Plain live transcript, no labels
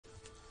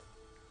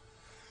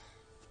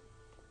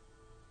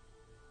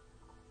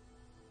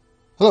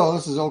Hello,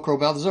 this is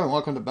OldCrowBalthazor, and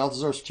welcome to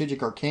Balthazar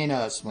Strategic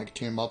Arcana. It's my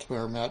continued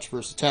multiplayer match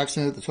versus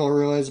Taxman with the Total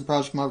Relays and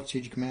Project Model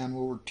Strategic Command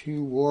World War II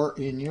War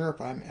in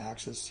Europe. I'm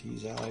Axis,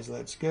 he's Allies.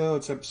 Let's go.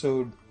 It's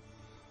episode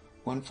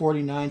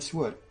 149, so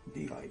what,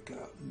 be like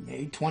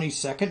May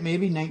 22nd,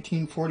 maybe,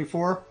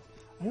 1944?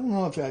 I don't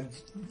know if I've,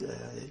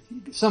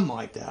 something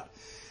like that.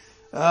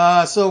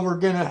 So we're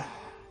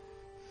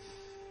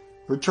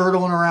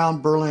turtling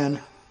around Berlin.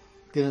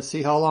 Gonna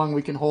see how long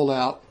we can hold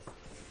out.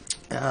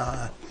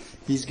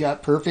 He's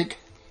got perfect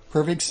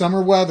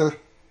summer weather.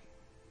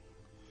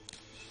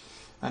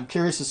 I'm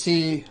curious to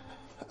see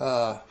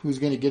who's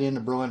going to get into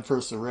Berlin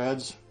first, the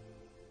Reds,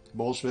 the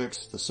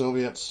Bolsheviks, the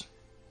Soviets,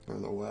 or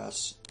the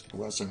West, the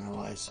Western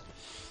Allies.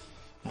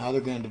 Now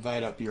they're going to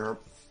divide up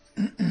Europe.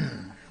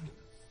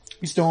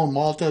 We still own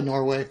Malta,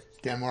 Norway,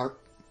 Denmark.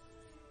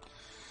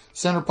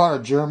 Center part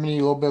of Germany,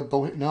 a little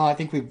bit. No, I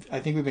think we've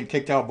been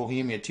kicked out of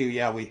Bohemia too.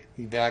 Yeah, we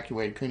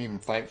evacuated. Couldn't even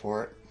fight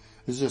for it.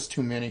 There's just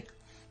too many.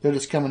 They're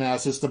just coming at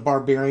us. It's the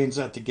barbarians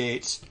at the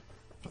gates.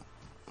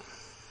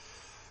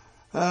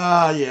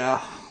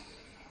 Yeah.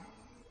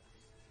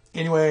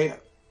 Anyway,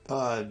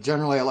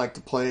 generally I like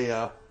to play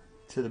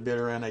to the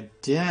bitter end. I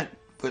didn't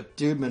put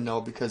Dudman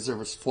though because there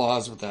was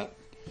flaws with that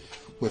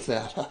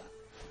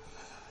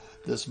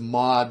this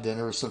mod. And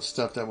there was some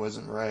stuff that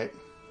wasn't right.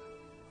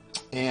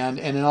 And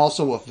then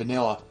also with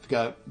vanilla,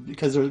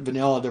 because there was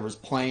vanilla, there was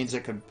planes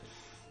that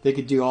they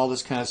could do all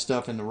this kind of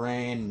stuff in the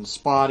rain and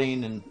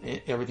spotting and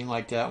everything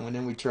like that. And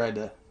then we tried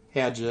to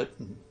hedge it,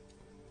 and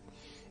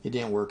it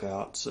didn't work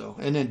out. So,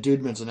 and then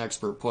Dudman's an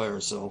expert player,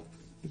 so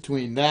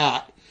between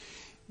that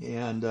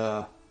and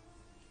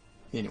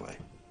anyway,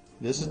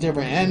 this is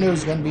different. And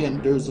there's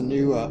a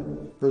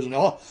new version.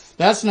 Oh,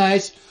 that's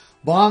nice.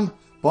 Bomb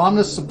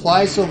the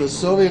supply, so the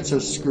Soviets are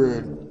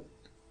screwed. And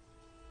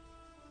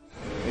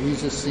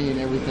he's just seeing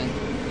everything.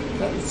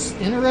 It's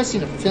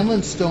interesting if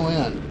Finland's still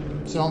in.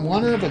 So I'm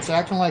wondering if it's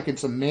acting like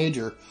it's a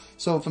major.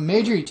 So if a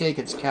major, you take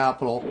its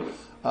capital.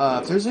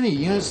 If there's any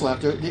units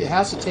left, it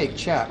has to take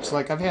checks.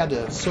 Like I've had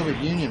the Soviet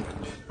Union,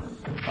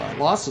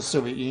 lost the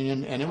Soviet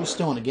Union, and it was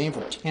still in the game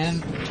for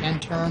 10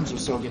 turns or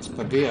so against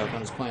Pavia when I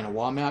was playing a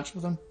WoW match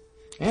with them.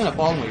 I ended up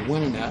ultimately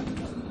winning that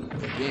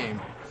game.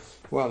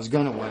 Well, I was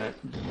going to win it.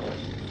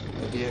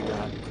 Pavia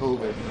got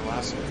COVID in the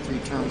last 3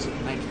 turns of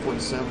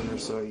 1947 or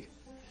so. He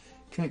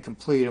couldn't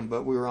complete them,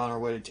 but we were on our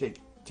way to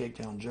take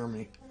down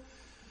Germany.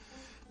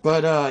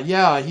 But,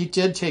 yeah, he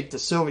did take the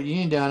Soviet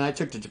Union down. I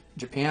took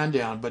Japan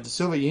down. But the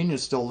Soviet Union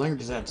is still lingering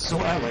because I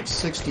had like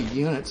 60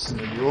 units in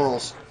the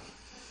Urals.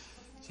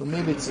 So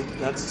maybe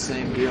that's the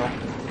same deal.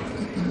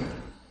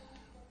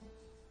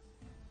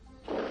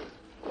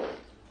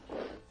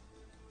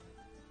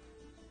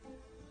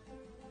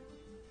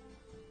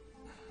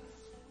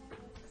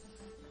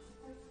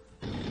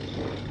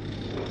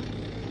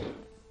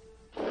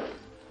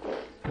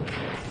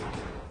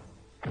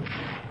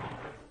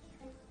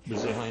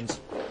 Brazilians.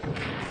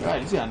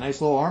 Right, he's got a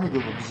nice little army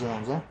group of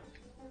Brazilians, huh?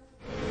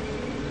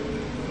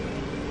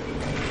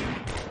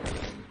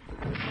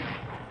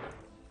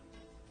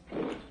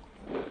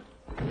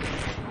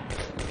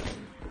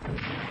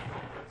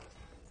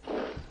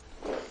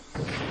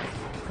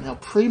 Now,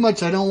 pretty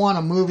much I don't want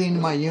to move any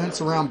of my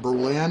units around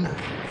Berlin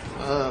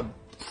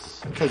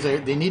because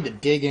they need to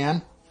dig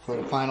in for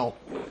the final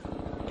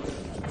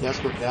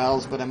desperate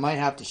battles, but I might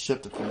have to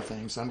shift a few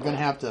things. I'm going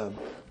to have to,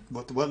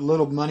 with what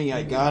little money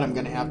I got, I'm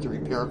going to have to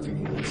repair a few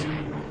units.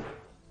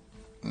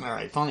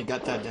 Alright, finally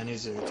got that done.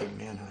 He's going to take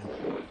Mannheim.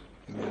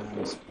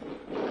 Mannheim's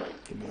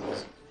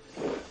Camille's.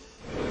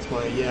 That's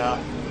why,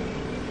 yeah,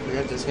 we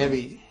got this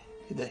the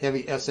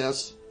heavy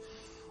SS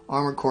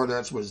armored corps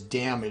that was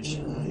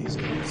damaged. He's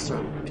going to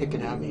start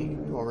picking at me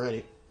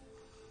already.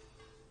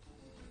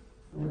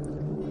 I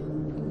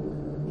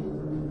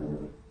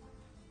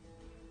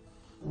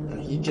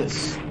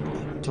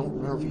don't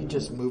remember if he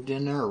just moved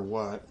in there or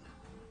what.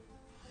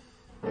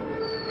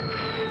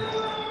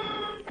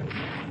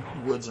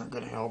 Woods aren't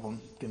going to help him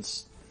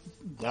against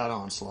that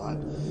onslaught.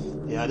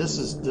 Yeah, this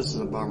is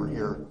a bummer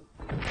here.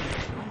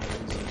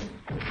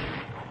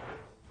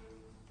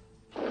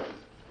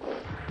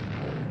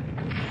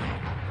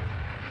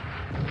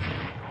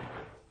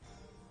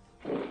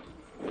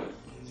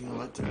 He's going to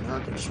let the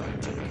Americans try to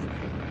take it.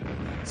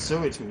 The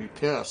Soviets would be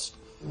pissed.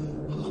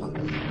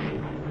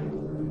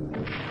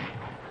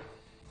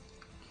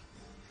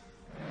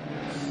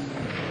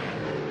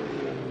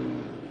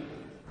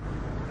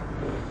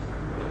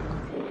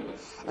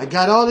 I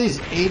got all these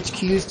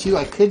HQs too.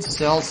 I could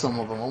sell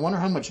some of them. I wonder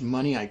how much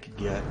money I could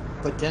get.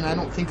 But then I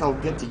don't think I'll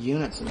get the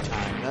units in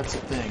time. That's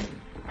the thing.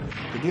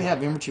 They do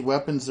have infantry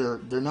weapons. They're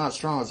not as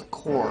strong as a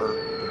corps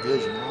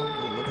division. I don't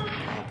really look at the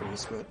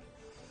properties, but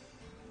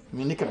I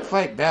mean they can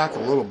fight back a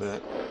little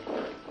bit.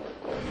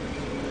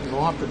 They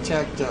want to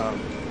protect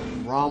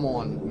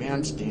Rommel and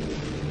Manstein.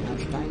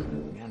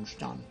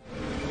 Manstein.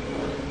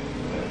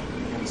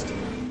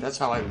 That's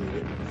how I read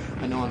it.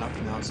 I know I'm not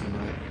pronouncing it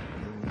right.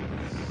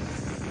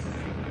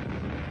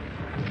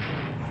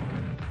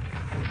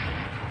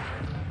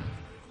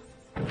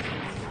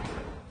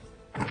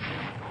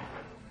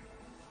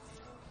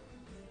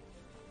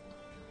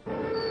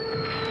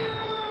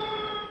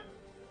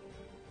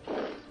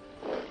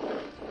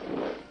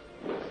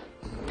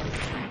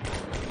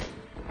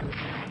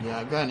 Yeah,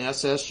 I've got an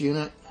SS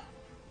unit.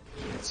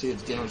 Let's see,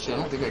 it's damaged. I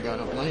don't think I got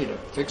enough money to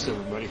fix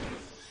everybody.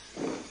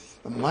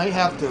 I might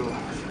have to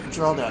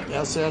draw that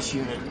SS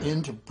unit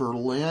into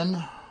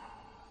Berlin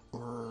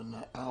or in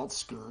the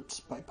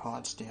outskirts by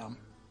Potsdam.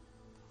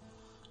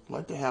 I'd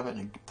like to have it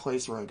in a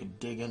place where I could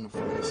dig in for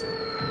this.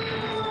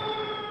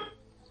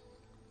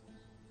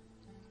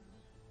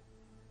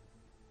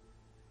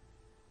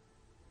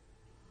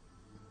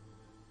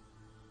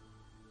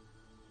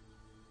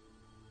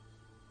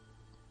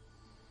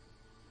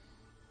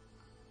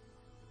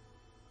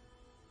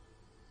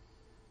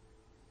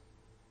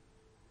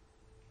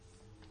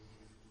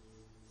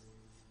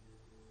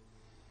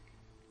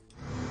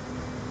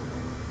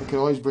 I could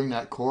always bring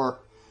that core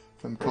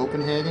from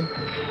Copenhagen.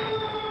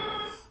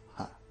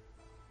 Huh.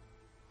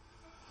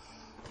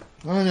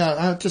 Oh, no,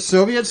 aren't the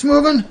Soviets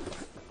moving?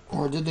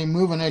 Or did they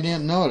move and I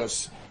didn't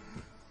notice?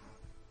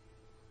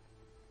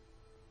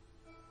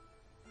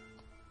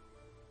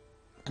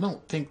 I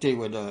don't think they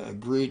would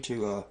agree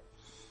to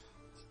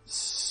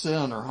sit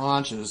on their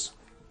haunches.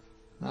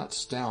 Not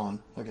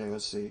Stalin. Okay,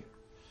 let's see.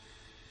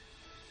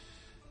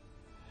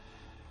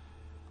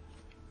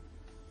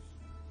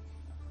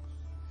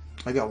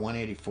 I got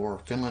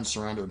 184. Finland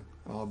surrendered.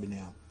 I'll be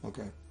now.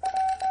 Okay.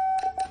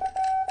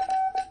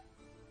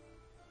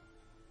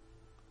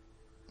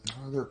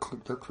 Oh, they're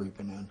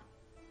creeping in.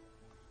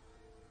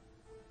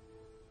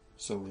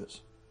 Soviets.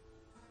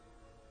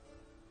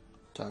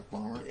 Attack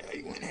bomber. Yeah,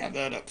 you wouldn't have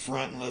that up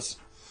front unless.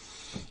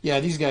 Yeah,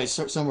 these guys,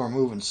 some are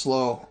moving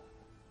slow.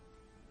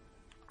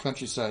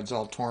 Countryside's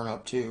all torn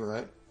up too,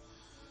 right?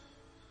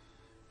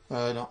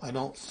 I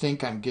don't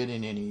think I'm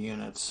getting any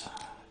units.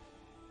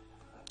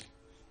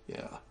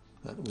 Yeah.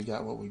 We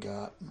got what we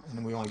got,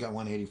 and we only got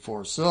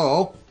 184.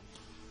 So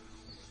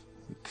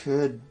we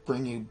could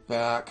bring you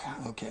back.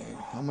 Okay,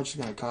 how much is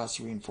it going to cost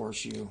to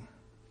reinforce you?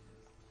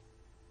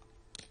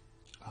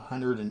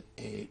 108.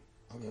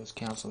 Okay, let's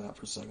cancel that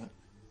for a second.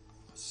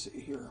 Let's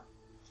see here.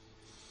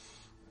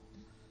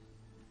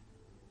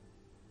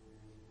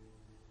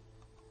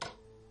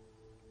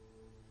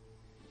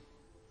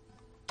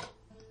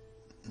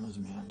 There's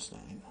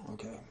Manstein.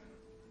 Okay.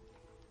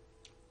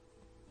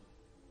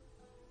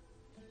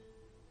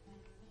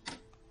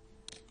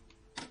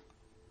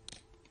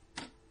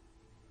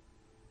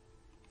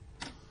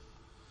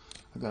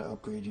 I gotta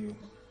upgrade you.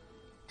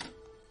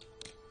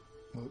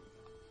 Oop.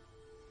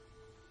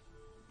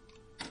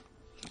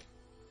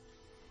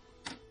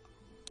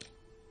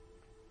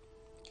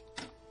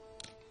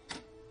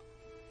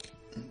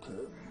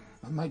 Okay.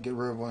 I might get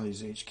rid of one of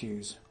these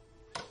HQs.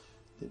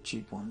 The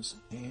cheap ones.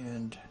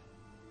 And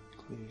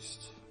at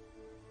least.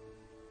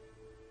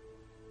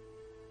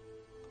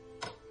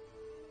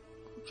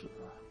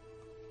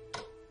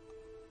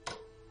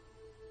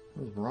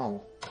 Where's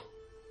Rommel?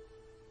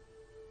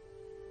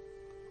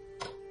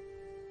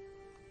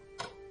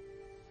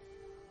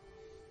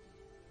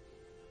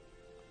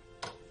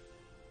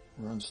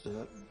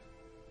 Runstead.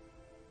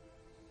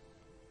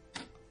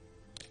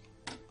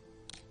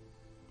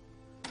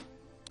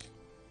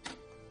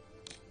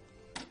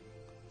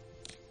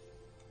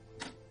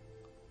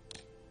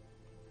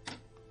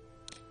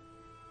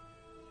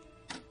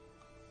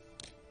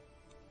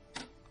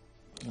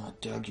 Not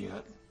dug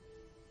yet.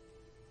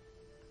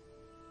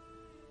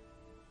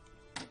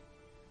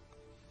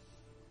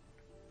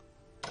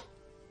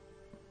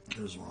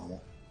 There's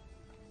Rommel.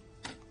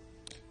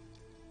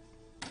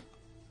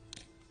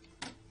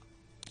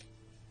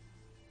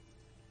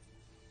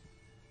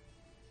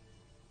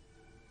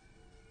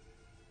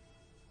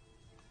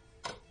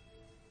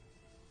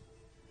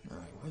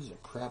 What is the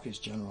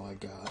crappiest general I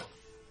got?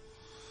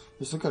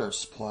 Let's look at our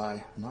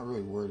supply. I'm not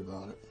really worried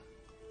about it.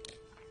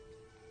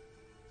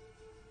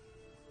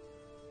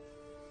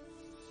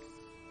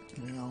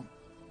 You know.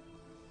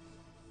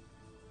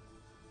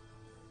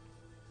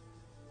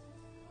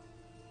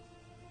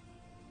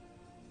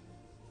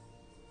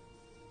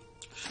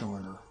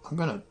 Shorter. I'm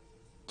gonna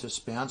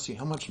disband, see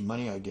how much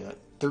money I get.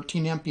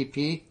 13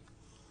 MPP?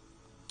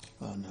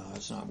 Oh no,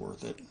 that's not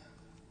worth it.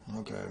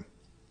 Okay.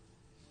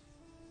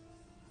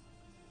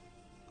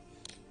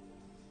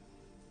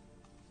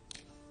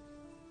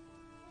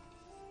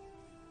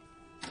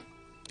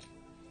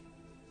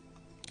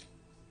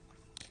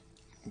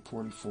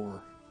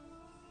 $44.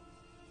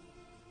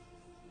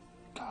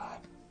 God.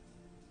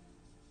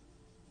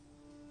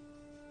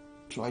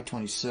 July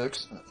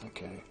 26th?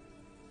 Okay.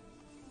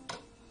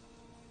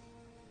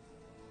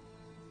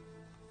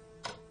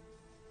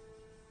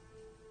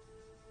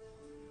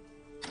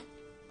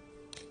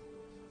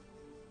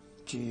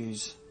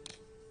 Jeez.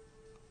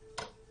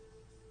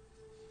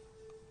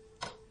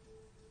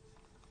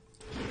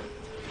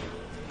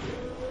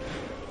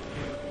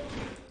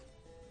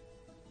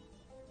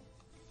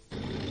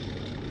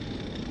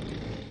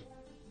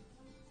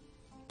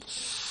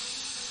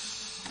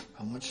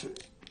 How much?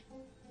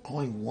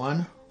 Only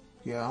one?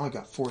 Yeah, I only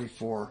got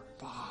 44.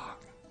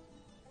 Fuck.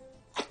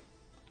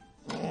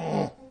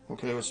 Oh,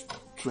 okay, let's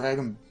drag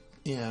them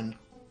in.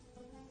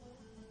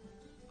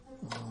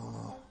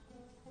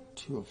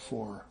 2 of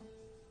 4.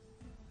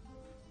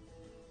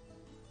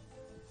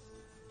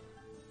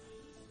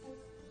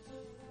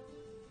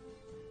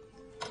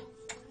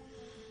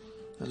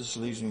 That just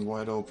leaves me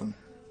wide open.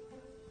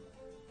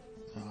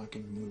 Now I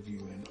can move you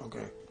in.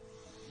 Okay.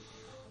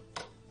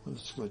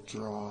 Let's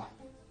withdraw.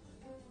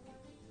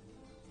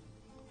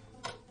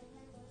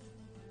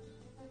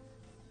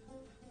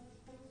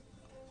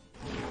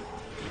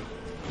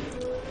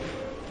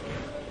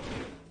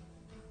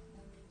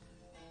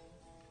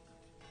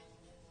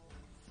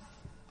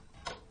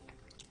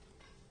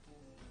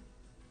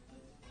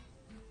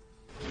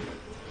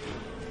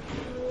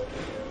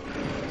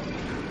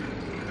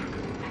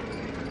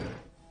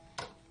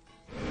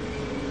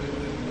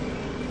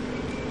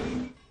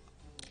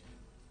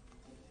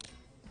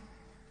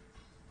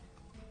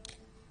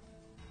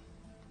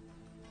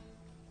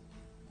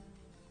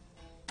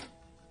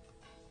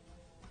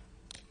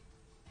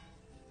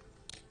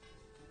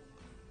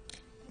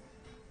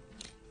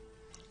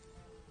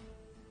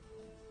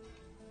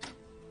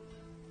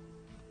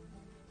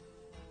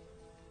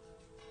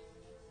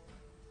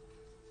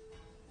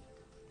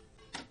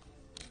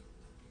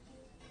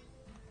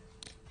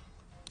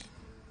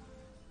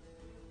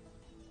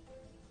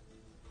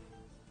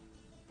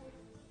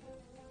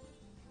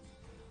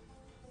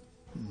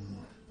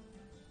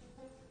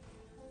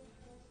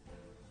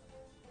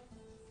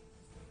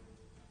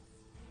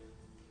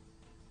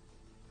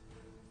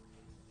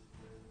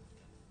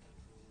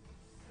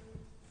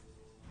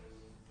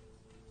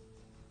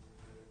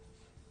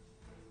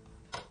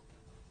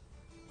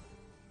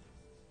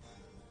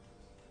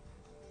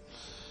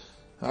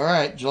 All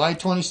right, July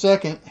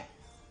 22nd.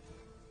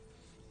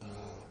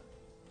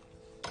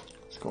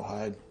 Let's go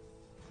hide.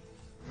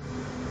 I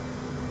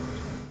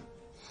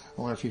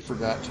wonder if he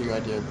forgot to. I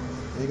did.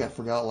 I think I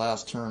forgot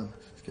last turn.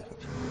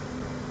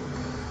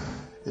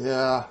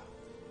 Yeah.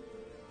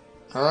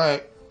 All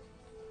right.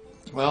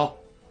 Well,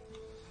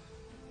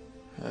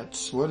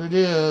 that's what it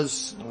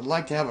is. I'd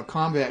like to have a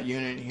combat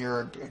unit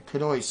here. I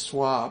could always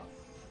swap.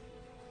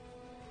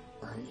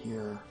 Right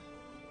here.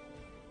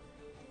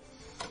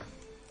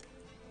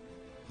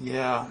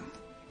 Yeah.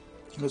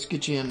 Let's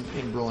get you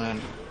in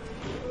Berlin.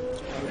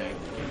 Okay.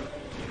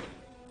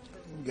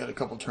 We've got a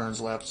couple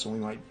turns left, so we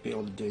might be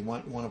able to do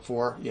one of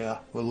 4. Yeah,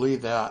 we'll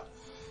leave that.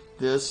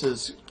 This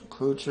is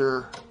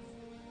Klucher.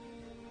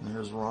 And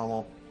there's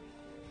Rommel.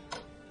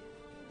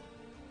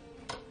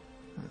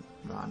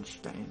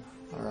 Manstein.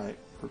 Alright,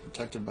 we're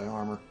protected by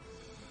armor.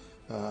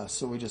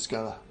 So we just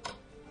gotta...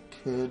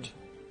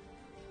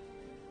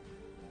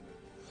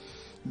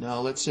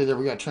 No, let's say that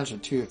we got trench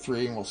of 2 or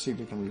 3, and we'll see if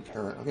we can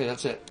repair it. Okay,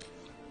 that's it.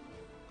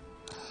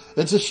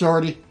 It's a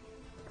shorty.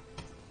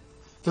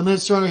 Finland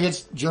strongly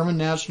hits German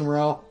national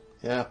morale.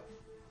 Yeah,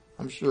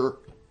 I'm sure.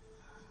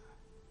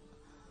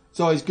 It's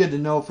always good to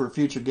know for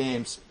future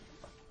games.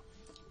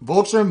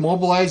 Volkswagen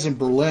mobilized in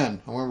Berlin.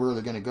 I wonder where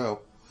they're going to go.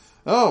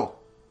 Oh.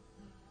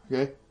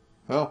 Okay.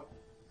 Well,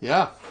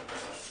 yeah.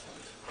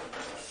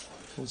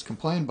 I was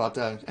complaining about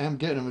that. I'm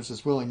getting them. It's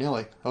just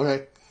willy-nilly.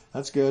 Okay,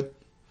 that's good.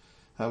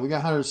 We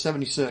got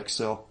 176,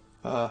 so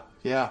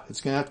yeah,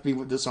 it's going to have to be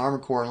with this armor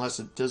core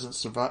unless it doesn't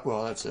survive.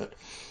 Well, that's it.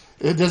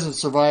 It doesn't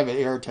survive at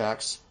air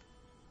attacks.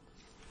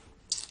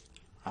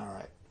 All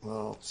right.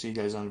 Well, see you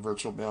guys on the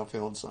virtual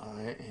battlefields.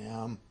 I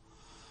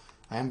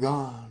am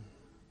gone.